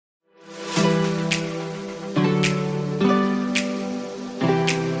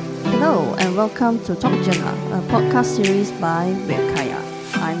and welcome to Talk Jalur, a podcast series by Kaya.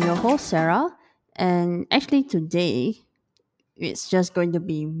 I'm your host Sarah, and actually today it's just going to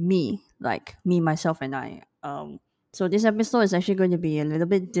be me, like me, myself, and I. So this episode is actually going to be a little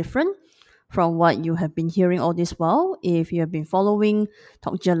bit different from what you have been hearing all this while. If you have been following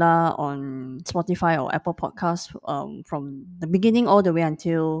Talk Jalur on Spotify or Apple Podcasts from the beginning all the way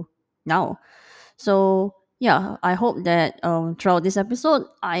until now. So yeah, I hope that throughout this episode,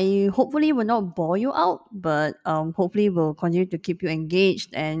 I hopefully will not bore you out, but hopefully will continue to keep you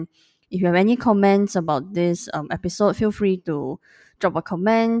engaged. And if you have any comments about this episode, feel free to drop a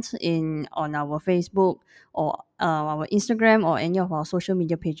comment in on our Facebook or our Instagram or any of our social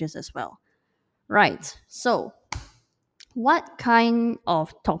media pages as well. Right. So, what kind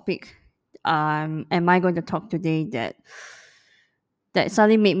of topic am I going to talk today that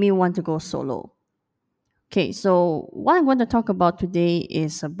suddenly made me want to go solo? Okay, so what I'm going to talk about today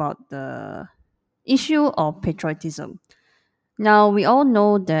is about the issue of patriotism. Now, we all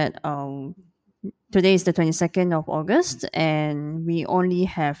know that today is the 22nd of August, and we only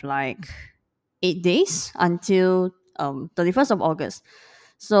have like 8 days until 31st of August.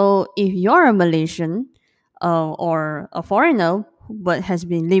 So, if you're a Malaysian or a foreigner but has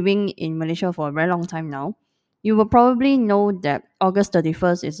been living in Malaysia for a very long time now, you will probably know that August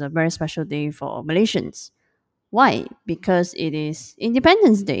 31st is a very special day for Malaysians. Why? Because it is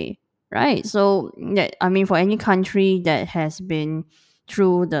Independence Day, right? So that I mean, for any country that has been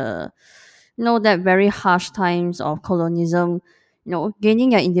through the that very harsh times of colonialism,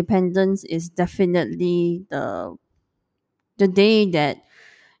 gaining your independence is definitely the day that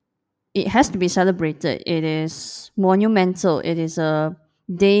it has to be celebrated. It is monumental. It is a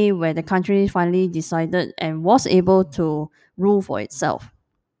day where the country finally decided and was able to rule for itself.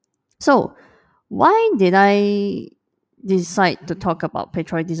 So, why did I decide to talk about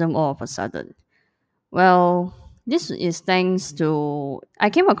patriotism all of a sudden? Well, this is thanks to I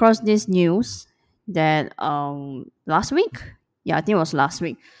came across this news that last week, yeah, I think it was last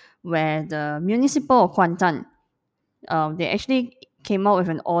week, where the municipal of Kuantan, they actually came out with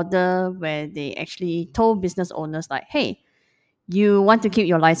an order where they actually told business owners like, hey, you want to keep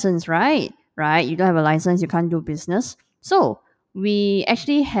your license, right? Right? You don't have a license, you can't do business. So we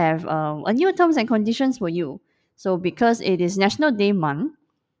actually have a new terms and conditions for you. So because it is National Day month,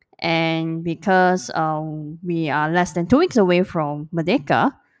 and because we are less than 2 weeks away from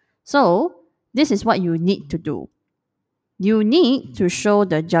Merdeka, so this is what you need to do. You need to show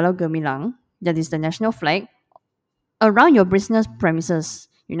the Jalur Gemilang, that is the national flag, around your business premises,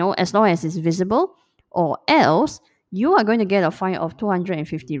 as long as it's visible, or else you are going to get a fine of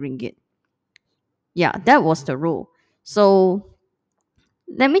 250 ringgit. Yeah, that was the rule. So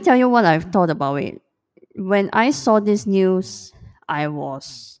let me tell you what I've thought about it. When I saw this news, I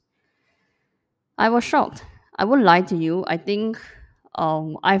was I was shocked. I won't lie to you. I think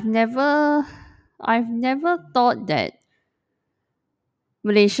I've never thought that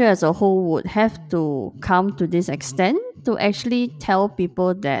Malaysia as a whole would have to come to this extent to actually tell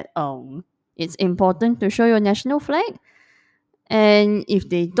people that it's important to show your national flag, and if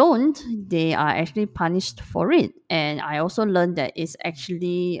they don't, they are actually punished for it. And I also learned that it's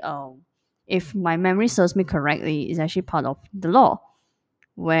actually if my memory serves me correctly, it's actually part of the law,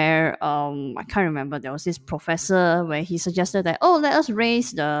 where I can't remember, there was this professor where he suggested that, oh, let us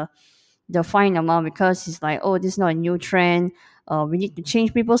raise the fine amount, because he's like, oh, this is not a new trend. We need to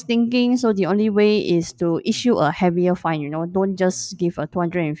change people's thinking. So the only way is to issue a heavier fine. Don't just give a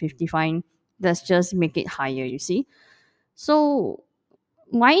 250 fine. Let's just make it higher. You see. So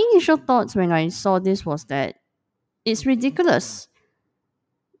my initial thoughts when I saw this was that it's ridiculous,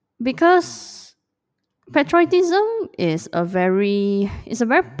 because patriotism is a very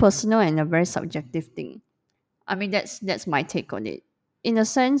personal and a very subjective thing. I mean, that's my take on it. In a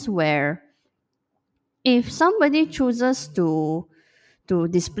sense where if somebody chooses to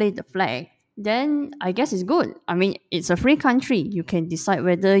display the flag, then I guess it's good. I mean, it's a free country. You can decide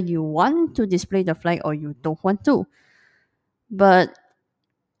whether you want to display the flag or you don't want to. But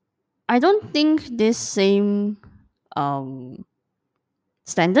I don't think this same um,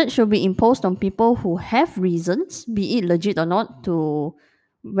 standard should be imposed on people who have reasons, be it legit or not, to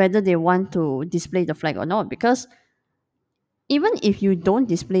whether they want to display the flag or not. Because even if you don't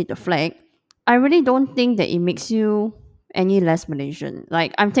display the flag, I really don't think that it makes you any less Malaysian.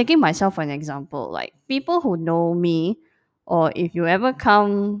 Like, I'm taking myself for an example. Like, people who know me, or if you ever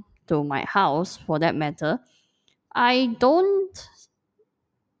come to my house for that matter, I don't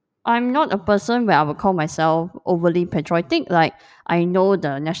I'm not a person where I would call myself overly patriotic. Like, I know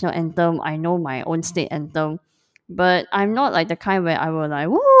the national anthem, I know my own state anthem, but I'm not like the kind where I will like,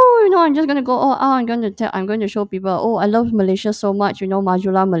 woo, I'm just gonna go. I'm going to show people. Oh, I love Malaysia so much.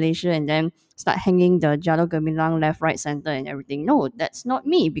 Majulah Malaysia, and then start hanging the Jalur Gemilang left, right, center, and everything. No, that's not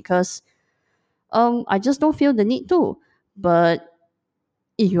me because I just don't feel the need to. But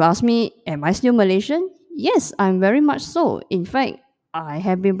if you ask me, am I still Malaysian? Yes, I'm very much so. In fact, I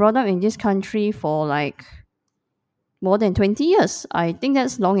have been brought up in this country for like more than 20 years. I think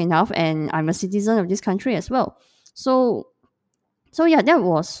that's long enough, and I'm a citizen of this country as well. So, so yeah, that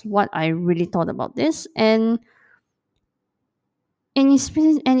was what I really thought about this, and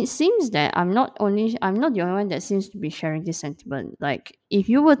it seems that I'm not the only one that seems to be sharing this sentiment. Like, if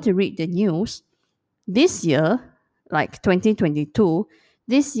you were to read the news this year, like 2022,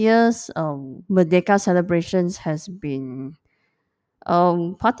 this year's Merdeka celebrations has been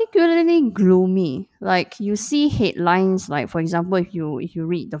particularly gloomy. Like, you see headlines, like, for example, if you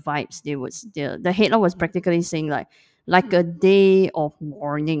read the vibes, the headline was practically saying like a day of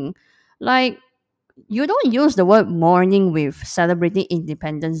mourning. Like, you don't use the word mourning with celebrating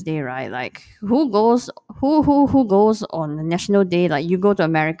Independence Day, right? Like, who goes on a national day? Like, you go to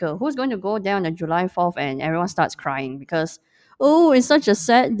America, who's going to go there on the July 4th and everyone starts crying because, oh, it's such a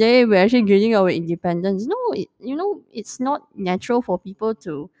sad day, we're actually getting our independence. No, it's not natural for people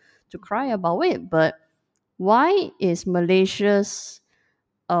to cry about it. But why is Malaysia's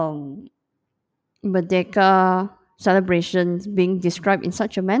um Merdeka celebrations being described in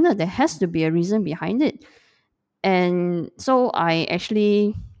such a manner? There has to be a reason behind it. And so I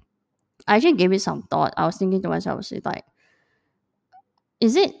actually gave it some thought. I was thinking to myself, say, like,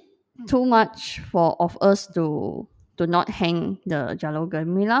 is it too much for of us to not hang the Jalur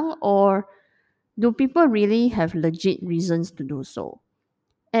Gemilang, or do people really have legit reasons to do so?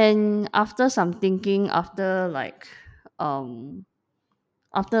 And after some thinking, um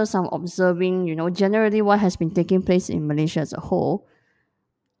after some observing, generally what has been taking place in Malaysia as a whole,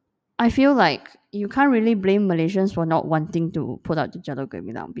 I feel like you can't really blame Malaysians for not wanting to put out the Jalur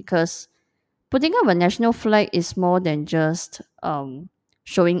Gemilang, because putting up a national flag is more than just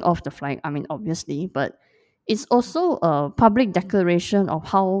showing off the flag. I mean, obviously, but it's also a public declaration of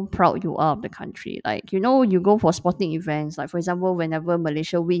how proud you are of the country. Like, you go for sporting events. Like, for example, whenever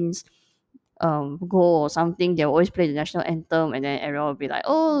Malaysia wins goal or something, they'll always play the national anthem, and then everyone will be like,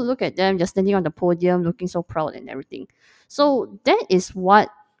 "Oh, look at them, just standing on the podium, looking so proud and everything." So that is what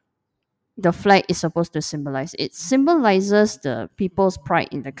the flag is supposed to symbolize. It symbolizes the people's pride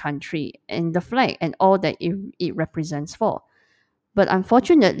in the country and the flag and all that it represents for. But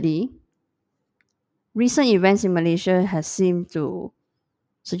unfortunately, recent events in Malaysia has seemed to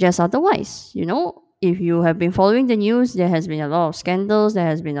suggest otherwise. If you have been following the news, there has been a lot of scandals, there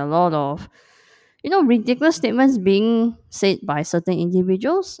has been a lot of ridiculous statements being said by certain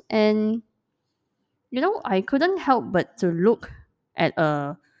individuals. And I couldn't help but to look at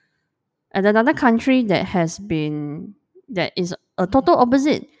a at another country that is a total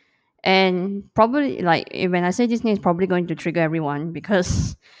opposite. And probably, like, when I say this name, is probably going to trigger everyone,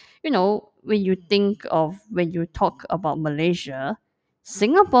 because when you talk about Malaysia,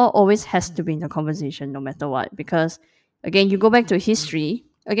 Singapore always has to be in the conversation no matter what. Because again, you go back to history,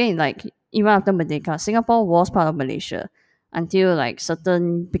 again, like, even after Merdeka, Singapore was part of Malaysia until like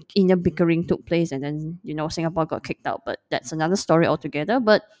certain inner bickering took place, and then Singapore got kicked out. But that's another story altogether.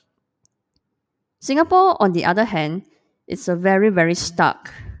 But Singapore, on the other hand, it's a very, very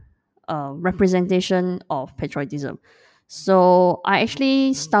stark representation of patriotism. So I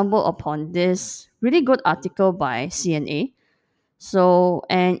actually stumbled upon this really good article by CNA. So,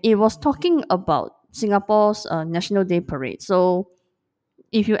 and it was talking about Singapore's National Day parade. So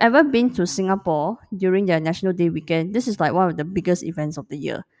if you ever been to Singapore during their National Day weekend, this is like one of the biggest events of the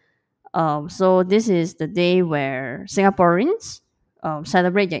year. So this is the day where Singaporeans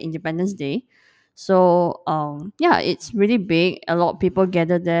celebrate their Independence Day. So yeah, it's really big. A lot of people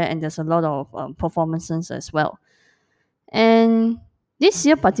gather there, and there's a lot of performances as well. And this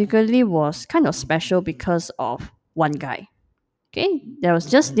year particularly was kind of special because of one guy. Okay, there was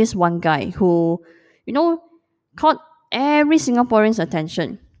just this one guy who, you know, caught every Singaporean's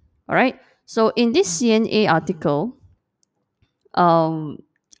attention. All right. So in this CNA article, um,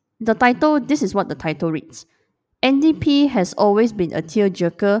 this is what the title reads: NDP has always been a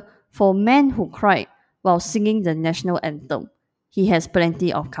tearjerker for men who cried while singing the national anthem. He has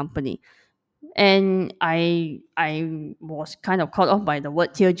plenty of company. And I was kind of caught off by the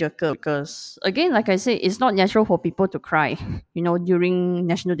word tearjerker, because again, like I said, it's not natural for people to cry, during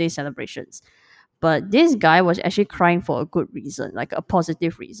National Day celebrations. But this guy was actually crying for a good reason, like a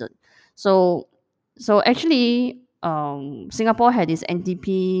positive reason. So actually, Singapore had its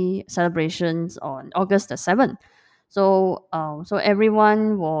NDP celebrations on August the 7th. So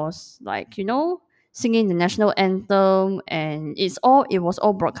everyone was like, singing the national anthem, and it was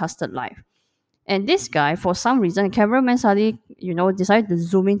all broadcasted live. And this guy, for some reason, the cameraman suddenly, decided to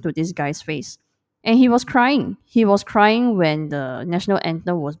zoom into this guy's face. And he was crying. He was crying when the national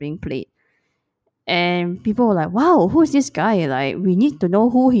anthem was being played. And people were like, wow, who is this guy? Like, we need to know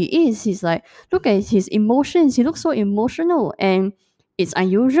who he is. He's like, look at his emotions. He looks so emotional. And it's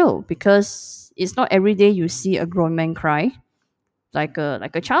unusual because it's not every day you see a grown man cry like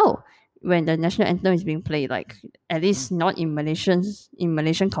a child when the national anthem is being played. Like, at least not in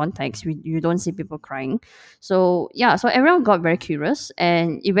Malaysian context, you don't see people crying. So yeah, so everyone got very curious,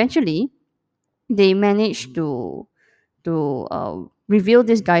 and eventually they managed to reveal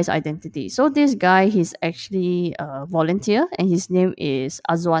this guy's identity. So this guy, he's actually a volunteer, and his name is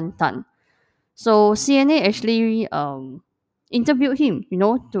Azwan Tan. So CNA actually interviewed him,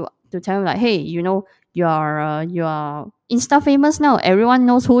 to tell him like, hey, you are Insta famous now. Everyone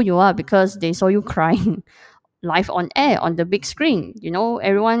knows who you are because they saw you crying live on air on the big screen.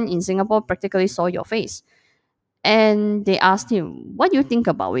 Everyone in Singapore practically saw your face. And they asked him, what do you think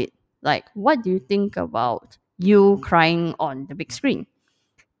about it? Like, what do you think about you crying on the big screen?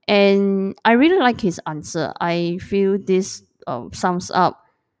 And I really like his answer. I feel this sums up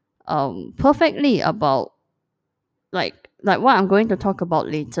perfectly about like what I'm going to talk about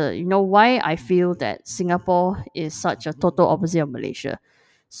later. Why I feel that Singapore is such a total opposite of Malaysia.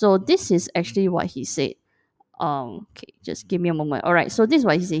 So this is actually what he said. Okay, just give me a moment. All right, so this is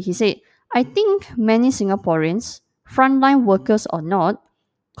what he said. He said, I think many Singaporeans, frontline workers or not,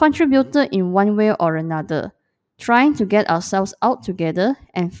 contributed in one way or another, trying to get ourselves out together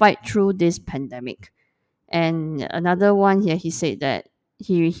and fight through this pandemic. And another one here, he said that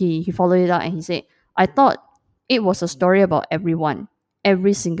he followed it up, and he said, I thought it was a story about everyone,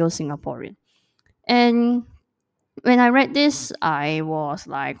 every single Singaporean. And when I read this, I was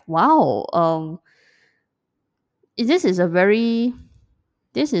like, wow, this is a very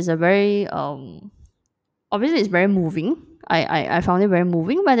obviously it's very moving. I found it very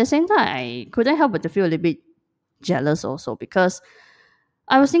moving, but at the same time I couldn't help but to feel a little bit jealous also, because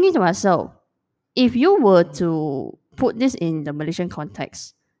I was thinking to myself, if you were to put this in the Malaysian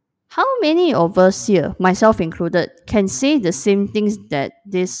context, how many of us here, myself included, can say the same things that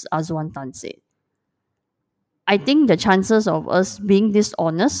this Azwan Tan said? I think the chances of us being this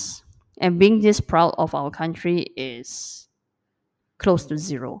honest and being this proud of our country is close to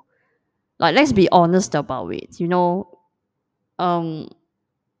zero. Like, let's be honest about it. Um,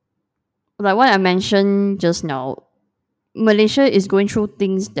 like what I mentioned just now, Malaysia is going through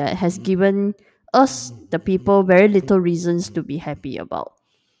things that has given us, the people, very little reasons to be happy about.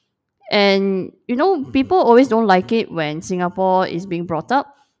 And people always don't like it when Singapore is being brought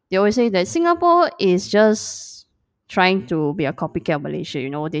up. They always say that Singapore is just trying to be a copycat of Malaysia.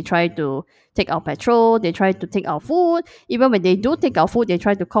 They try to take our petrol, they try to take our food. Even when they do take our food, they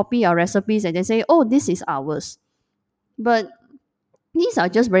try to copy our recipes and they say, oh, this is ours. But these are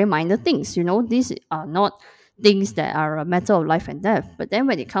just very minor things. These are not things that are a matter of life and death. But then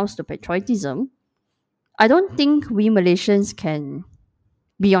when it comes to patriotism, I don't think we Malaysians can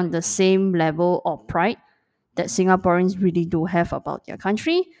be on the same level of pride that Singaporeans really do have about their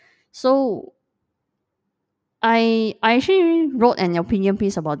country. So I actually wrote an opinion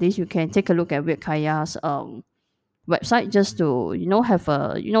piece about this. You can take a look at Weird Kaya's website just to have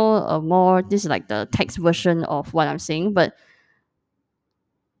a more, this is like the text version of what I'm saying. But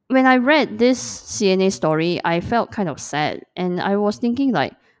when I read this CNA story, I felt kind of sad, and I was thinking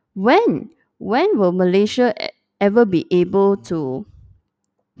like, when will Malaysia ever be able to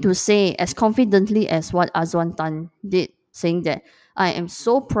say as confidently as what Azwan Tan did, saying that I am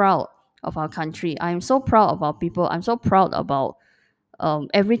so proud of our country, I am so proud of our people, I'm so proud about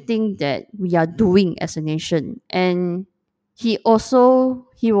everything that we are doing as a nation. And he emphasized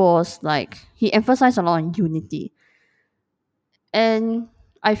a lot on unity. And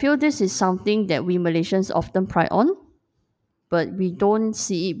I feel this is something that we Malaysians often pride on, but we don't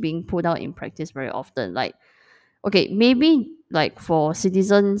see it being put out in practice very often. Like, okay, maybe like for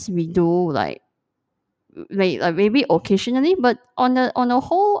citizens we do like maybe occasionally, but on a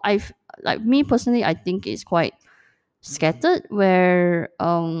whole, like me personally, I think it's quite scattered, where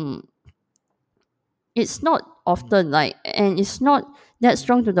it's not often, like, and it's not that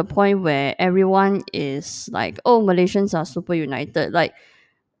strong to the point where everyone is like, oh, Malaysians are super united. Like,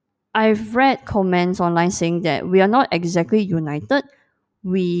 I've read comments online saying that we are not exactly united.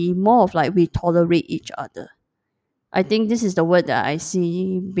 We more of like we tolerate each other. I think this is the word that I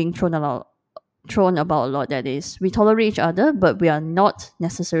see being thrown about a lot. That is, we tolerate each other, but we are not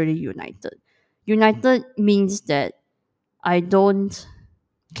necessarily united. United means that I don't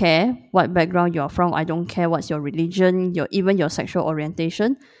care what background you're from. I don't care what's your religion, even your sexual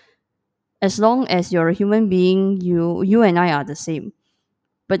orientation. As long as you're a human being, you and I are the same.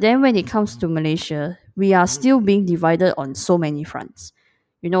 But then when it comes to Malaysia, we are still being divided on so many fronts.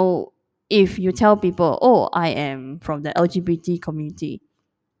 You know, if you tell people, oh, I am from the LGBT community,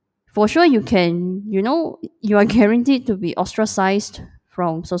 for sure you can, you are guaranteed to be ostracized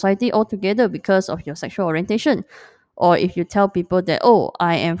from society altogether because of your sexual orientation. Or if you tell people that, oh,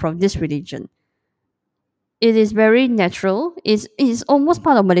 I am from this religion, it is very natural. It's almost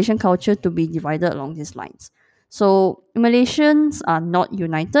part of Malaysian culture to be divided along these lines. So Malaysians are not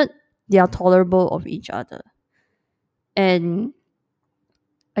united. They are tolerable of each other. And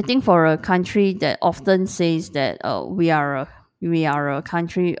I think for a country that often says that we are a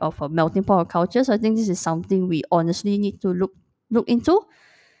country of a melting pot of cultures, I think this is something we honestly need to look into,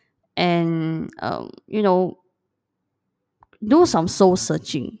 and do some soul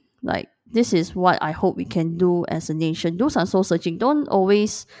searching. Like, this is what I hope we can do as a nation. Do some soul searching. Don't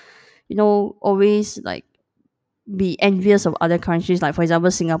always like be envious of other countries. Like, for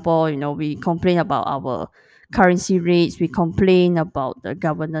example, Singapore, we complain about our currency rates, we complain about the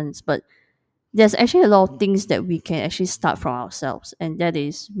governance, but there's actually a lot of things that we can actually start from ourselves, and that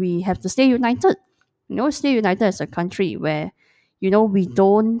is we have to stay united. Stay united as a country where we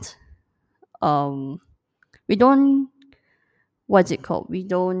don't what's it called? We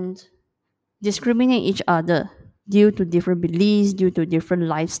don't discriminate each other due to different beliefs, due to different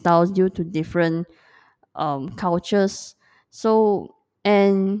lifestyles, due to different cultures. So,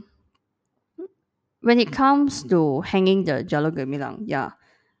 and when it comes to hanging the Jalur Gemilang, yeah,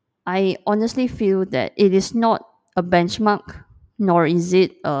 I honestly feel that it is not a benchmark, nor is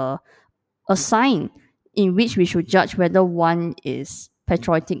it a sign in which we should judge whether one is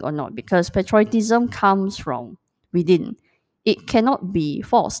patriotic or not, because patriotism comes from within. It cannot be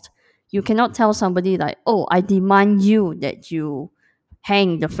forced. You cannot tell somebody like, oh, I demand you that you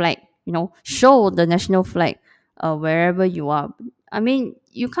hang the flag, show the national flag wherever you are. I mean,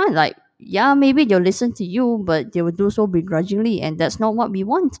 you can't, like, yeah, maybe they'll listen to you, but they will do so begrudgingly, and that's not what we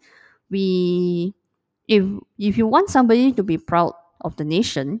want. We if you want somebody to be proud of the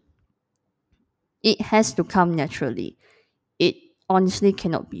nation, it has to come naturally. It honestly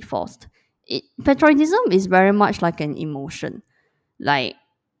cannot be forced. Patriotism is very much like an emotion. Like,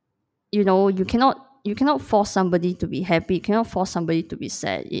 you cannot force somebody to be happy. You cannot force somebody to be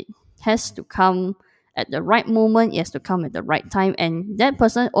sad. It has to come at the right moment. It has to come at the right time, and that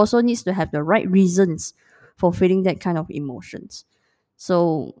person also needs to have the right reasons for feeling that kind of emotions.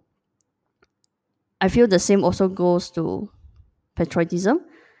 So I feel the same also goes to patriotism.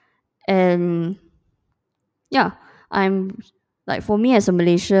 And yeah, I'm like, for me as a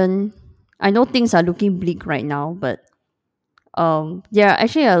Malaysian, I know things are looking bleak right now, but there are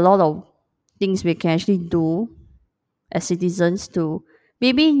actually a lot of things we can actually do as citizens to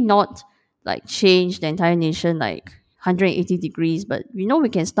maybe not like change the entire nation like 180 degrees, but we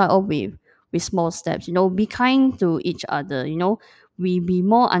can start off with small steps. Be kind to each other. We be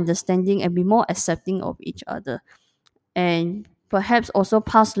more understanding and be more accepting of each other, and perhaps also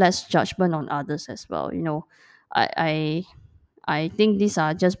pass less judgment on others as well. I I think these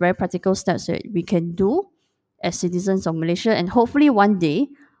are just very practical steps that we can do as citizens of Malaysia, and hopefully one day,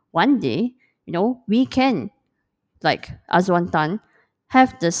 we can, like Azwan Tan,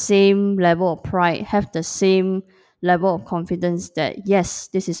 have the same level of pride, have the same level of confidence that yes,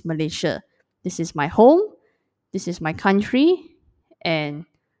 this is Malaysia, this is my home, this is my country, and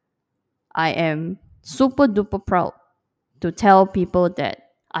I am super duper proud to tell people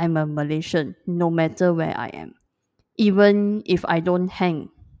that I'm a Malaysian no matter where I am, even if I don't hang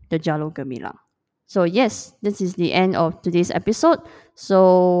the Jalur Gemilang. So yes, this is the end of today's episode.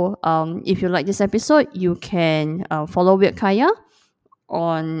 So if you like this episode, you can follow Weird Kaya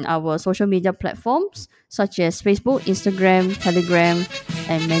on our social media platforms such as Facebook, Instagram, Telegram,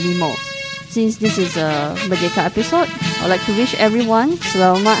 and many more. Since this is a Merdeka episode, I'd like to wish everyone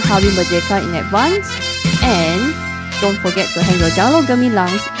Selamat Hari Merdeka in advance, and don't forget to hang your Jalur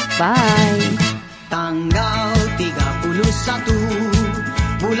Gemilang. Bye! Tanggal 31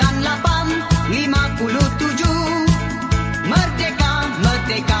 bulan 8 57 Merdeka,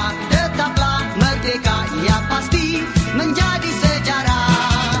 merdeka, tetaplah merdeka, ia pasti menjadi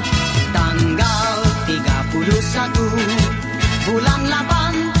sejarah. Tanggal 31 bulan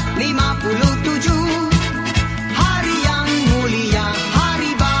 8 57 hari yang mulia,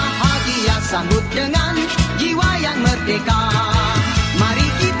 hari bahagia, sambut dengan jiwa yang merdeka. Mari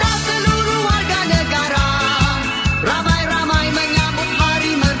kita seluruh warga negara ramai-ramai menyambut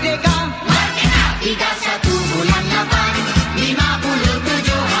hari merdeka. Merdeka!